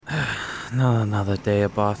Another day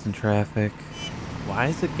of Boston traffic. Why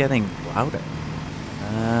is it getting louder?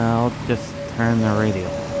 I'll just turn the radio.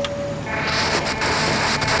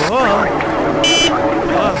 Whoa!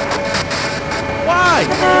 Why?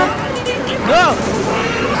 No!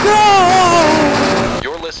 No!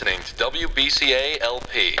 You're listening to WBCA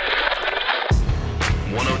LP.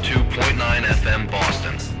 102.9 FM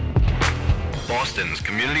Boston. Boston's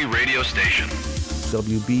community radio station.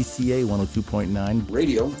 WBCA 102.9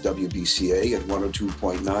 radio, WBCA at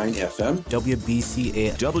 102.9 FM.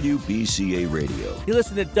 WBCA Radio. You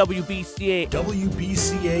listen to WBCA.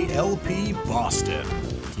 WBCA LP Boston.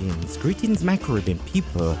 Greetings, my Caribbean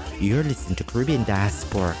people. You're listening to Caribbean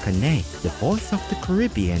Diaspora Connect, the voice of the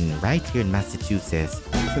Caribbean, right here in Massachusetts.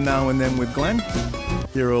 So now and then with Glenn,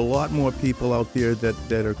 there are a lot more people out there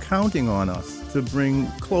that are counting on us to bring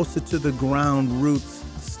closer to the ground roots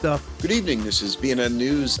stuff. Good evening, this is BNN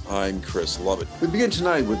News. I'm Chris Lovett. We begin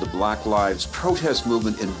tonight with the Black Lives protest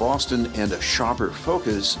movement in Boston and a sharper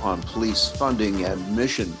focus on police funding and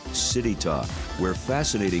mission. City Talk, where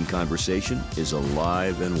fascinating conversation is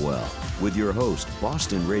alive and well. With your host,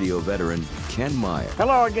 Boston radio veteran Ken Meyer.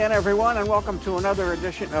 Hello again, everyone, and welcome to another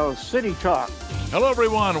edition of City Talk. Hello,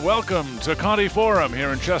 everyone. Welcome to County Forum here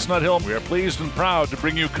in Chestnut Hill. We are pleased and proud to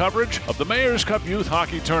bring you coverage of the Mayor's Cup Youth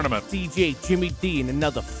Hockey Tournament. DJ Jimmy D and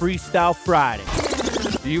another Freestyle Friday.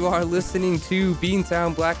 You are listening to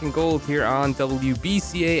Beantown Black and Gold here on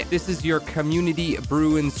WBCA. This is your Community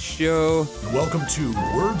Bruins show. Welcome to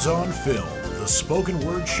Words on Film, the spoken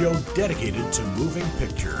word show dedicated to moving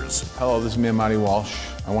pictures. Hello, this is me, Marty Walsh.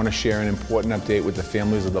 I want to share an important update with the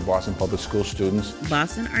families of the Boston Public School students.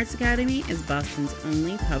 Boston Arts Academy is Boston's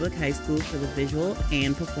only public high school for the visual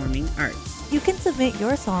and performing arts. You can submit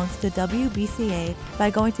your songs to WBCA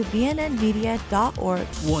by going to bnnmedia.org.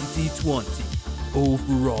 2020,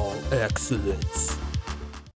 overall excellence.